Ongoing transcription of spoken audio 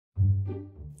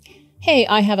Hey,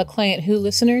 I have a client who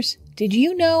listeners. Did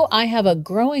you know I have a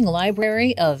growing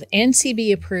library of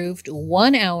NCB-approved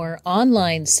 1-hour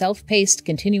online self-paced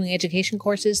continuing education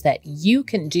courses that you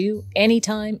can do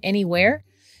anytime, anywhere?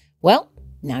 Well,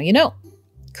 now you know.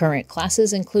 Current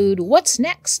classes include What's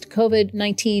Next?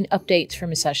 COVID-19 Updates for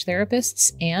Massage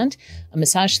Therapists and A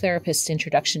Massage Therapist's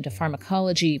Introduction to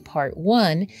Pharmacology Part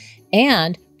 1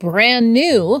 and brand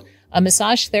new A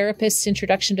Massage Therapist's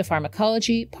Introduction to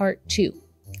Pharmacology Part 2.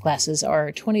 Classes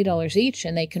are $20 each,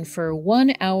 and they confer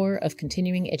 1 hour of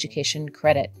continuing education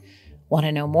credit. Want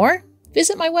to know more?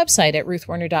 Visit my website at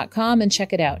ruthwerner.com and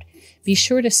check it out. Be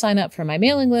sure to sign up for my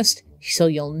mailing list so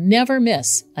you'll never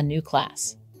miss a new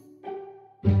class.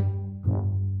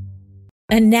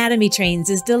 Anatomy Trains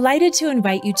is delighted to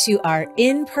invite you to our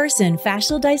in-person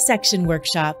fascial dissection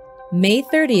workshop, May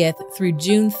 30th through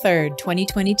June 3rd,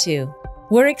 2022.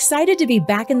 We're excited to be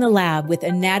back in the lab with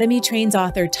Anatomy Trains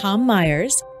author Tom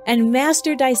Myers and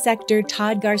master dissector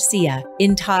Todd Garcia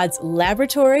in Todd's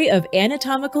Laboratory of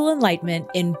Anatomical Enlightenment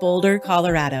in Boulder,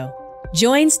 Colorado.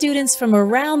 Join students from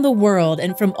around the world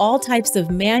and from all types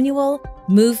of manual,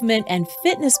 movement, and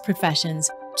fitness professions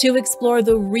to explore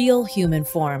the real human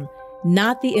form,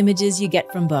 not the images you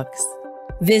get from books.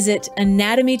 Visit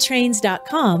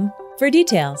anatomytrains.com for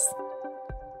details.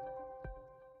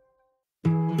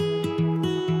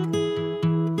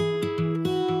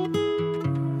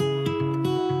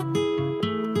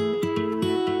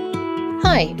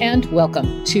 Hi, and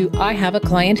welcome to I Have a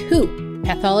Client Who,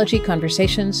 Pathology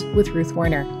Conversations with Ruth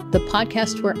Werner, the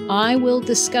podcast where I will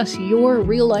discuss your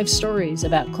real-life stories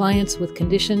about clients with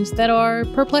conditions that are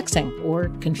perplexing or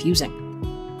confusing.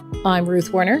 I'm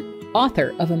Ruth Werner,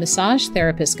 author of A Massage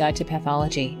Therapist's Guide to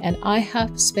Pathology, and I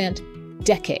have spent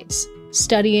decades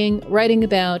studying, writing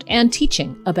about, and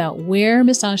teaching about where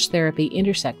massage therapy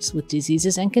intersects with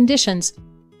diseases and conditions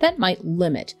that might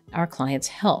limit our clients'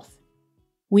 health.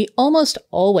 We almost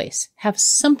always have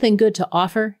something good to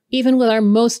offer, even with our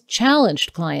most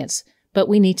challenged clients, but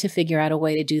we need to figure out a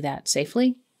way to do that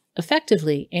safely,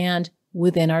 effectively, and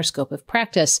within our scope of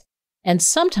practice. And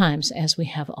sometimes, as we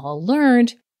have all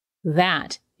learned,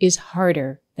 that is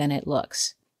harder than it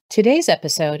looks. Today's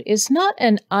episode is not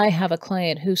an I Have a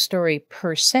Client Who story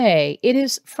per se. It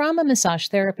is from a massage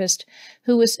therapist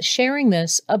who is sharing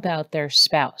this about their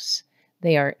spouse.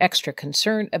 They are extra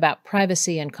concerned about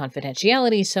privacy and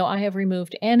confidentiality, so I have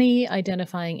removed any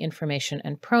identifying information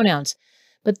and pronouns.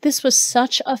 But this was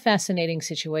such a fascinating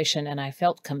situation, and I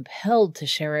felt compelled to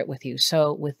share it with you.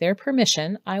 So with their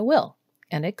permission, I will.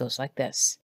 And it goes like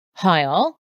this. Hi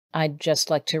all. I'd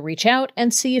just like to reach out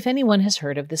and see if anyone has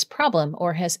heard of this problem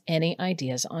or has any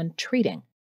ideas on treating.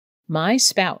 My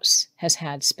spouse has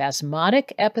had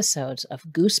spasmodic episodes of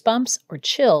goosebumps or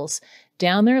chills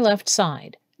down their left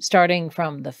side, starting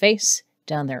from the face,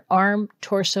 down their arm,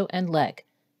 torso, and leg,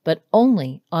 but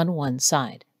only on one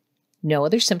side. No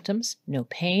other symptoms, no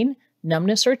pain,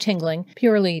 numbness, or tingling,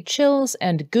 purely chills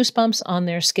and goosebumps on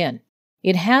their skin.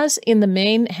 It has, in the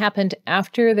main, happened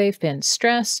after they've been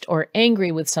stressed or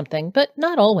angry with something, but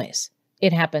not always.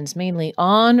 It happens mainly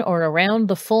on or around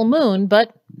the full moon,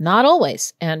 but not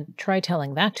always, and try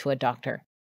telling that to a doctor.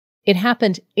 It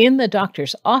happened in the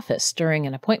doctor's office during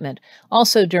an appointment,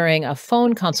 also during a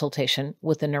phone consultation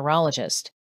with a neurologist.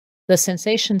 The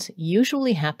sensations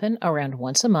usually happen around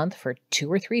once a month for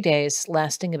 2 or 3 days,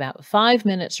 lasting about 5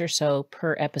 minutes or so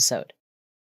per episode.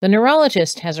 The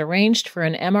neurologist has arranged for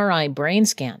an MRI brain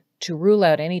scan to rule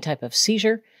out any type of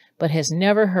seizure, but has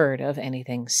never heard of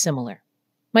anything similar.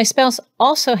 My spouse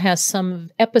also has some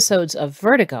episodes of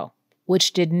vertigo,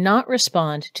 which did not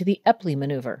respond to the Epley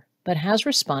maneuver, but has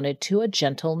responded to a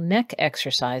gentle neck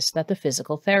exercise that the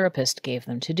physical therapist gave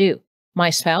them to do.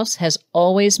 My spouse has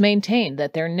always maintained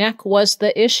that their neck was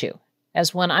the issue,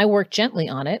 as when I worked gently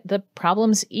on it, the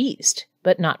problems eased,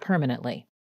 but not permanently.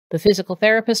 The physical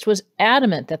therapist was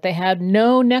adamant that they had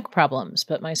no neck problems,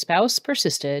 but my spouse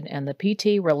persisted, and the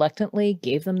PT reluctantly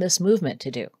gave them this movement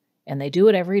to do, and they do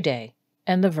it every day,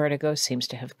 and the vertigo seems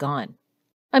to have gone.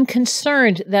 I'm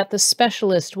concerned that the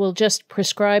specialist will just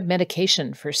prescribe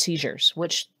medication for seizures,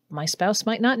 which my spouse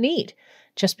might not need,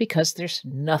 just because there's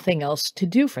nothing else to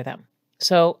do for them.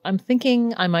 So I'm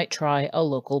thinking I might try a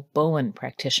local Bowen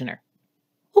practitioner.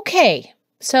 Okay,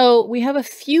 so we have a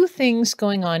few things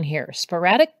going on here.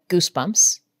 Sporadic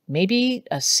goosebumps, maybe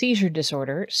a seizure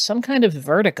disorder, some kind of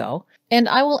vertigo. And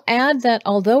I will add that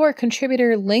although our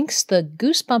contributor links the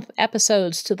goosebump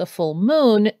episodes to the full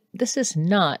moon, this is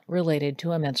not related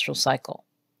to a menstrual cycle.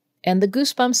 And the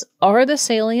goosebumps are the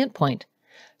salient point.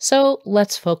 So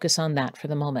let's focus on that for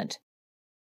the moment.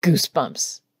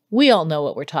 Goosebumps. We all know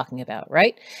what we're talking about,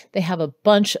 right? They have a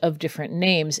bunch of different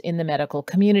names in the medical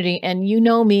community, and you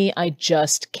know me, I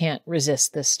just can't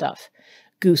resist this stuff.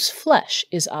 Goose flesh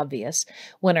is obvious.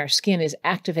 When our skin is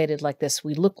activated like this,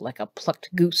 we look like a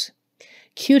plucked goose.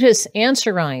 Cutis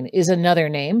anserine is another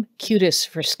name, cutis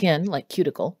for skin, like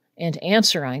cuticle, and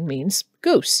anserine means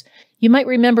goose. You might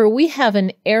remember we have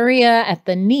an area at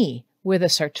the knee where the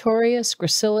sartorius,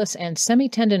 gracilis, and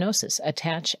semitendinosus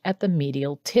attach at the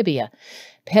medial tibia.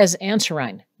 Pes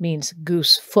anserine means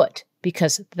goose foot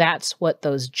because that's what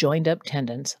those joined-up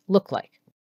tendons look like.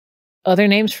 Other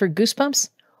names for goosebumps?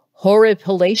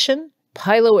 Horripilation,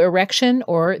 piloerection,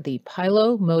 or the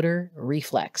pilomotor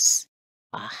reflex.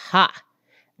 Aha!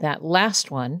 That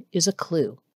last one is a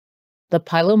clue. The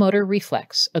pilomotor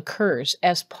reflex occurs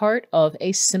as part of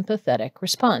a sympathetic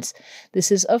response.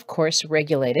 This is, of course,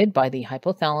 regulated by the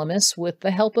hypothalamus with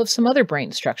the help of some other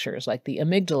brain structures like the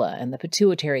amygdala and the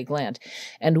pituitary gland.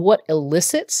 And what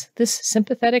elicits this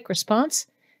sympathetic response?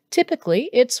 Typically,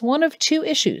 it's one of two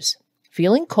issues: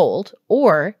 feeling cold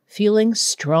or feeling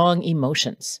strong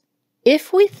emotions.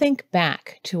 If we think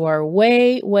back to our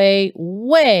way, way,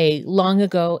 way long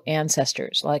ago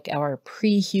ancestors, like our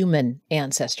pre-human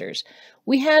ancestors,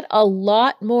 we had a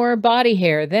lot more body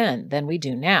hair then than we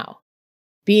do now.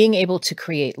 Being able to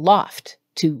create loft,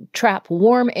 to trap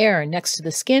warm air next to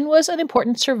the skin, was an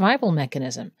important survival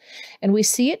mechanism. And we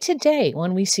see it today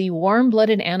when we see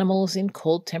warm-blooded animals in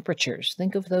cold temperatures.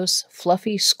 Think of those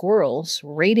fluffy squirrels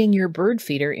raiding your bird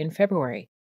feeder in February.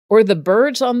 Or the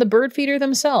birds on the bird feeder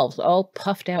themselves, all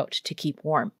puffed out to keep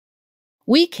warm.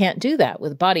 We can't do that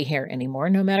with body hair anymore,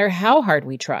 no matter how hard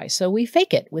we try, so we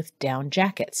fake it with down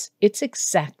jackets. It's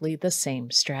exactly the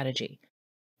same strategy.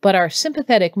 But our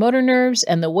sympathetic motor nerves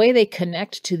and the way they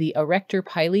connect to the erector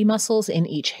pili muscles in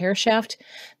each hair shaft,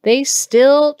 they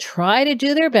still try to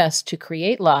do their best to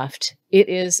create loft. It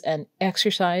is an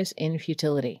exercise in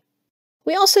futility.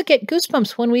 We also get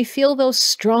goosebumps when we feel those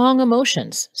strong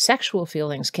emotions. Sexual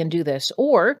feelings can do this,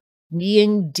 or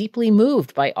being deeply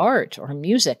moved by art or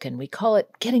music, and we call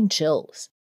it getting chills.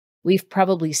 We've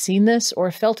probably seen this or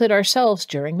felt it ourselves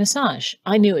during massage.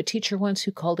 I knew a teacher once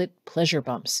who called it pleasure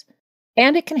bumps.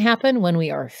 And it can happen when we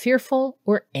are fearful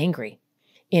or angry.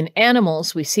 In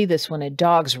animals, we see this when a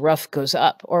dog's ruff goes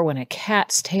up or when a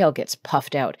cat's tail gets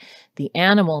puffed out. The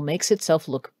animal makes itself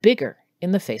look bigger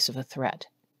in the face of a threat.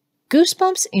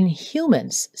 Goosebumps in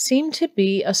humans seem to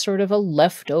be a sort of a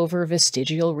leftover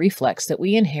vestigial reflex that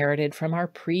we inherited from our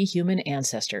pre-human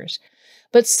ancestors.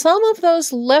 But some of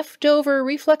those leftover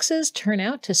reflexes turn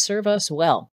out to serve us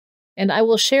well. And I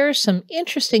will share some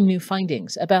interesting new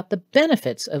findings about the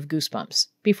benefits of goosebumps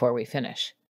before we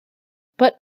finish.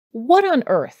 But what on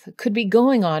earth could be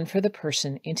going on for the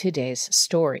person in today's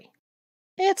story?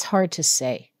 It's hard to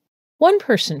say. One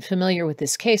person familiar with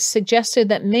this case suggested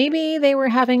that maybe they were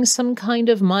having some kind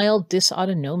of mild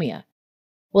dysautonomia.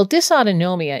 Well,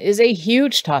 dysautonomia is a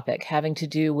huge topic having to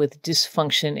do with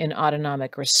dysfunction in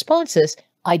autonomic responses.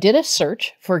 I did a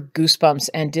search for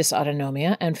goosebumps and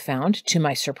dysautonomia and found, to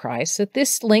my surprise, that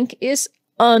this link is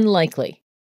unlikely.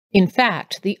 In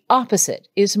fact, the opposite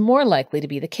is more likely to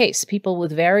be the case. People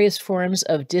with various forms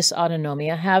of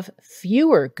dysautonomia have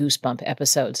fewer goosebump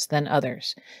episodes than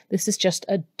others. This is just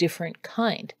a different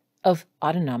kind of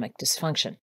autonomic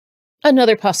dysfunction.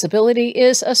 Another possibility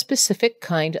is a specific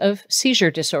kind of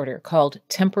seizure disorder called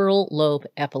temporal lobe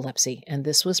epilepsy, and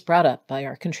this was brought up by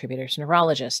our contributor's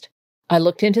neurologist. I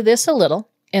looked into this a little,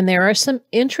 and there are some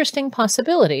interesting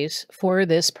possibilities for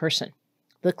this person.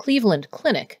 The Cleveland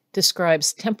Clinic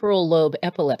describes temporal lobe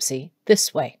epilepsy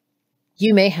this way.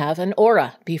 You may have an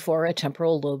aura before a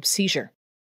temporal lobe seizure.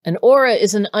 An aura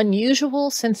is an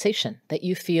unusual sensation that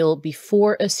you feel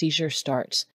before a seizure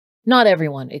starts. Not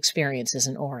everyone experiences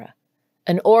an aura.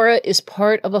 An aura is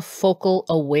part of a focal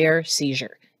aware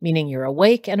seizure, meaning you're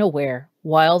awake and aware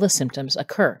while the symptoms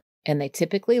occur, and they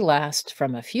typically last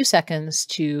from a few seconds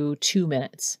to 2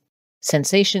 minutes.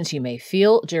 Sensations you may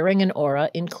feel during an aura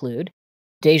include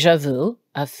déjà vu,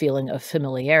 a feeling of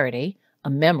familiarity, a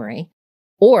memory,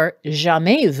 or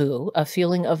jamais vu, a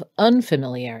feeling of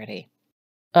unfamiliarity.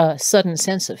 A sudden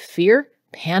sense of fear,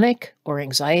 panic, or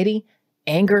anxiety,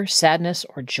 anger, sadness,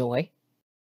 or joy.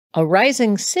 A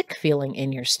rising sick feeling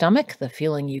in your stomach, the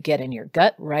feeling you get in your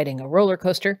gut riding a roller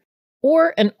coaster,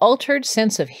 or an altered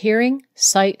sense of hearing,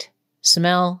 sight,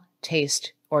 smell,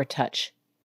 taste, or touch.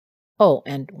 Oh,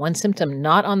 and one symptom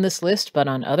not on this list but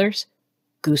on others,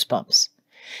 goosebumps.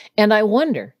 And I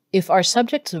wonder if our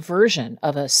subject's version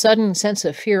of a sudden sense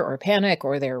of fear or panic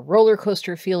or their roller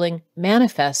coaster feeling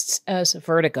manifests as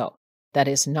vertigo that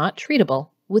is not treatable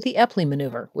with the Epley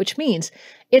maneuver, which means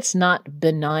it's not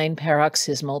benign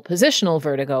paroxysmal positional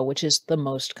vertigo, which is the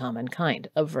most common kind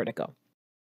of vertigo.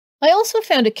 I also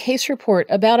found a case report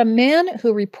about a man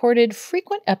who reported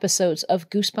frequent episodes of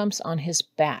goosebumps on his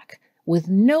back with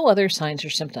no other signs or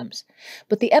symptoms,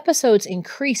 but the episodes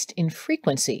increased in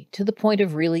frequency to the point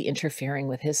of really interfering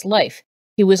with his life.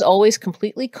 He was always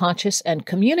completely conscious and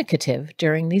communicative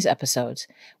during these episodes,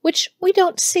 which we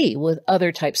don't see with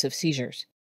other types of seizures.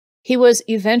 He was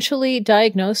eventually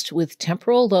diagnosed with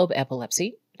temporal lobe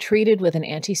epilepsy, treated with an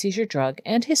anti-seizure drug,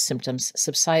 and his symptoms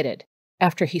subsided.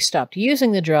 After he stopped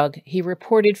using the drug, he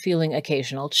reported feeling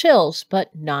occasional chills,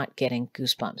 but not getting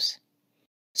goosebumps.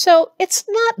 So it's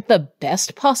not the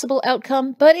best possible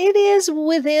outcome, but it is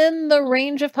within the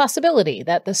range of possibility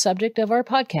that the subject of our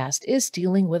podcast is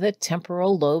dealing with a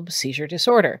temporal lobe seizure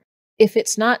disorder. If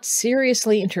it's not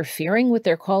seriously interfering with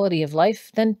their quality of life,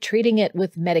 then treating it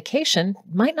with medication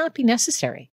might not be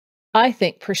necessary. I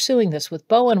think pursuing this with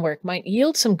Bodywork might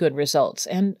yield some good results,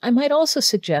 and I might also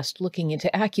suggest looking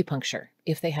into acupuncture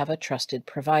if they have a trusted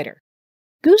provider.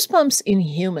 Goosebumps in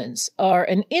humans are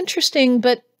an interesting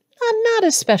but not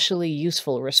especially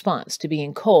useful response to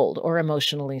being cold or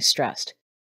emotionally stressed.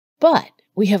 But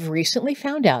we have recently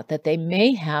found out that they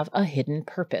may have a hidden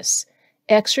purpose.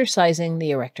 Exercising the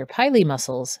erector pili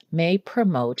muscles may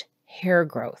promote hair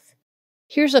growth.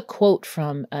 Here's a quote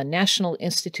from a National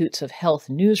Institutes of Health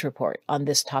news report on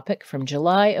this topic from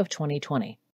July of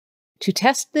 2020. To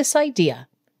test this idea,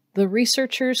 the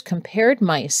researchers compared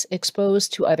mice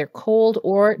exposed to either cold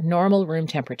or normal room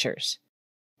temperatures.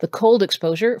 The cold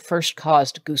exposure first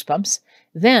caused goosebumps,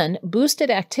 then boosted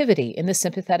activity in the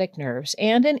sympathetic nerves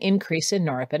and an increase in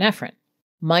norepinephrine.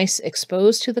 Mice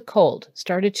exposed to the cold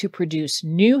started to produce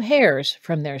new hairs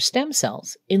from their stem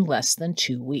cells in less than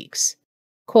 2 weeks.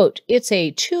 Quote, "It's a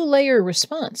 2-layer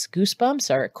response. Goosebumps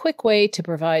are a quick way to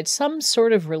provide some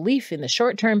sort of relief in the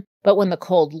short term, but when the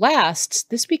cold lasts,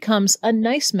 this becomes a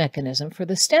nice mechanism for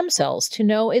the stem cells to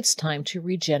know it's time to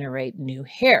regenerate new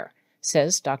hair,"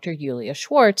 says Dr. Julia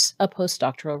Schwartz, a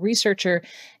postdoctoral researcher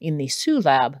in the Sioux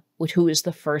Lab, who is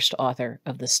the first author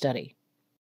of the study.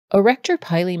 Erector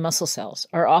pili muscle cells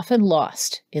are often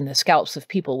lost in the scalps of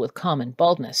people with common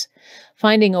baldness.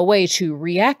 Finding a way to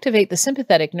reactivate the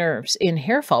sympathetic nerves in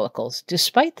hair follicles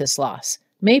despite this loss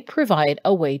may provide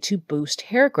a way to boost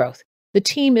hair growth. The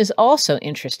team is also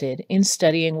interested in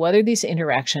studying whether these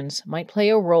interactions might play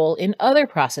a role in other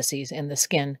processes in the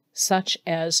skin, such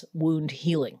as wound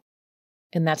healing.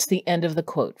 And that's the end of the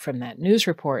quote from that news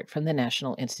report from the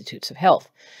National Institutes of Health.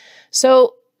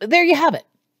 So there you have it.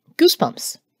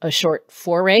 Goosebumps, a short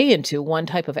foray into one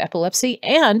type of epilepsy,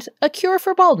 and a cure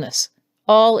for baldness,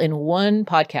 all in one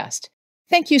podcast.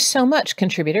 Thank you so much,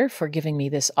 contributor, for giving me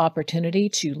this opportunity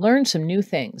to learn some new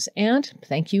things. And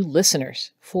thank you,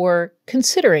 listeners, for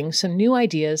considering some new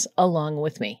ideas along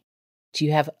with me. Do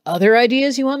you have other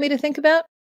ideas you want me to think about?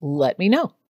 Let me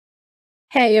know.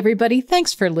 Hey, everybody.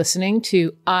 Thanks for listening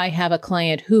to I Have a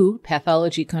Client Who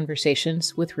Pathology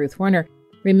Conversations with Ruth Werner.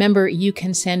 Remember, you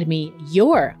can send me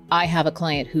your I Have a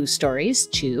Client Who stories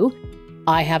to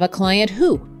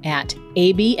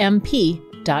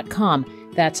ihaveaclientwho@abmp.com.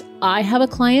 That's I Have a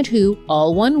Client Who,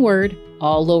 all one word,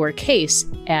 all lowercase,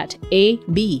 at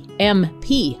abmp.com.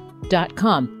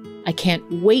 I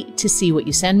can't wait to see what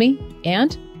you send me,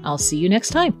 and I'll see you next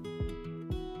time.